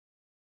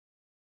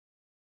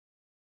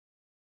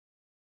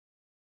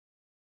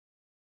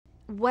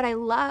what I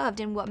loved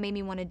and what made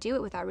me want to do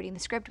it without reading the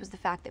script was the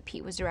fact that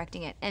Pete was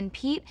directing it. And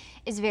Pete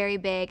is very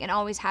big, and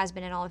always has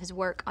been in all of his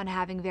work, on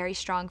having very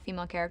strong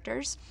female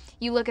characters.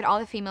 You look at all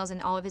the females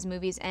in all of his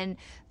movies, and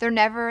they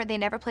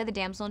never play the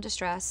damsel in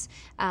distress.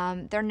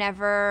 They're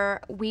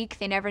never weak.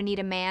 They never need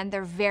a man.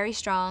 They're very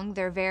strong.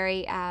 They're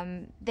very,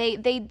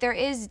 there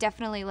is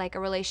definitely like a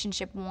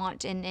relationship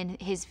want in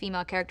his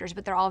female characters,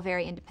 but they're all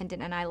very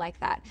independent, and I like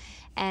that.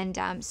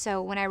 And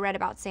so when I read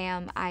about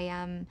Sam,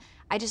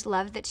 I just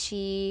loved that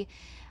she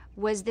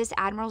was this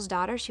admiral's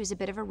daughter. She was a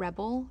bit of a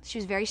rebel. She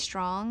was very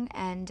strong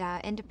and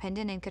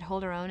independent and could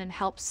hold her own and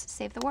helps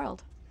save the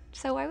world.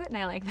 So why wouldn't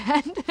I like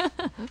that?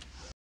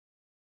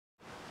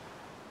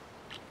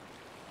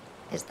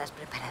 ¿Estás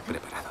preparado?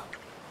 Preparado.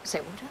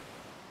 ¿Seguro?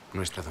 No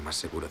he estado más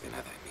seguro de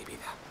nada en mi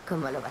vida.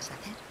 ¿Cómo lo vas a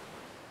hacer?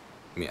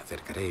 Me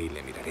acercaré y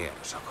le miraré a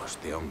los ojos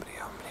de hombre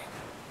a hombre.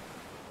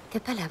 ¿Qué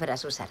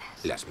palabras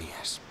usarás? Las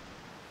mías.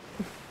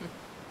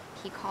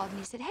 He called and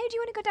he said, hey, do you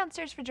want to go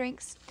downstairs for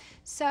drinks?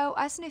 So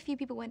us and a few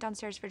people went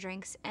downstairs for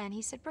drinks, and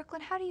he said,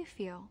 Brooklyn, how do you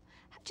feel?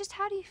 Just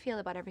how do you feel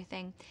about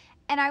everything?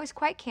 And I was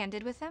quite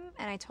candid with him,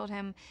 and I told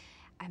him,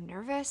 I'm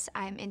nervous,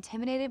 I'm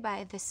intimidated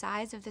by the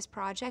size of this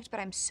project, but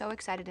I'm so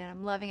excited and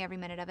I'm loving every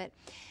minute of it.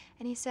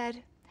 And he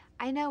said,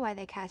 I know why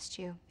they cast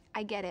you.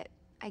 I get it.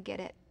 I get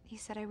it. He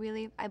said,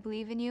 I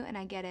believe in you, and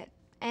I get it.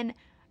 And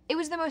it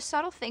was the most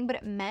subtle thing, but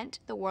it meant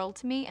the world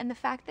to me. And the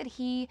fact that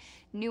he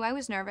knew I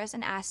was nervous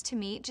and asked to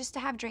meet just to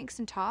have drinks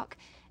and talk,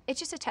 it's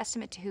just a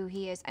testament to who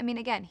he is. I mean,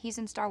 again, he's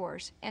in Star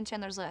Wars and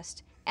Chandler's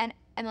List and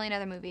a million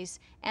other movies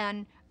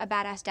and a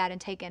badass dad in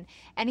Taken.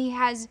 And he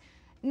has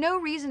no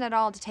reason at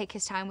all to take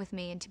his time with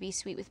me and to be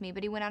sweet with me,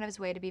 but he went out of his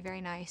way to be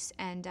very nice.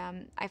 And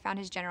I found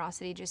his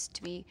generosity just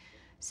to be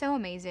so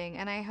amazing.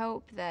 And I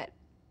hope that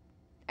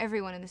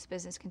everyone in this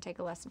business can take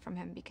a lesson from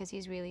him, because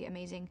he's really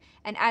amazing.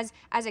 And as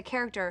a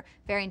character,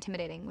 very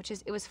intimidating,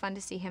 it was fun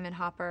to see him and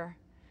Hopper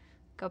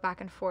go back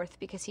and forth,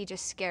 because he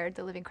just scared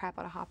the living crap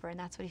out of Hopper, and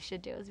that's what he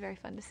should do. It was very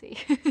fun to see.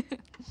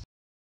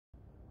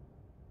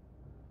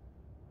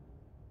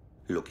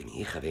 Lo que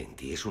mi hija ve en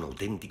ti es un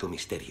auténtico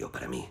misterio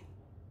para mí.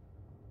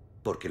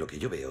 Porque lo que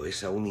yo veo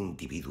es a un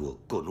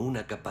individuo con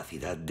una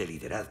capacidad de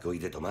liderazgo y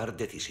de tomar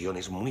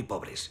decisiones muy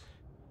pobres.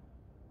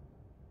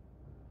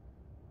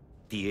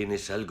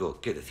 ¿Tienes algo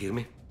que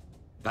decirme?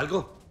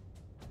 ¿Algo?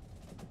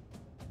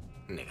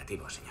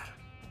 Negativo, señor.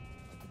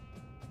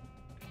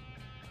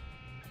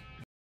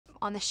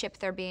 On the ship,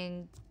 they're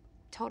being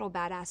total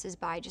badasses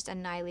by just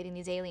annihilating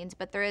these aliens,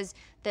 but there is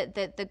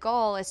the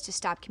goal is to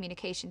stop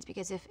communications,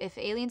 because if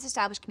aliens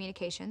establish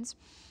communications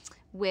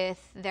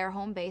with their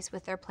home base,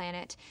 with their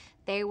planet,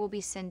 they will be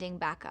sending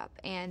backup,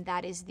 and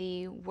that is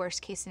the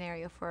worst case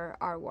scenario for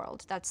our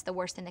world. That's the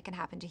worst thing that can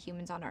happen to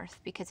humans on Earth,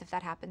 because if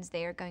that happens,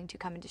 they are going to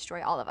come and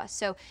destroy all of us.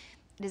 So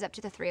it is up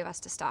to the three of us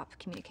to stop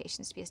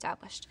communications to be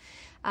established.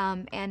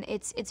 And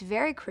it's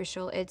very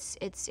crucial.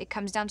 It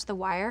comes down to the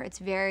wire. It's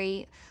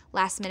very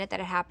last minute that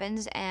it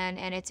happens, and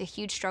it's a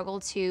huge struggle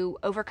to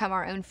overcome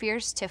our own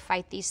fears, to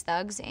fight these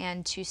thugs,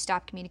 and to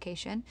stop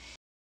communication.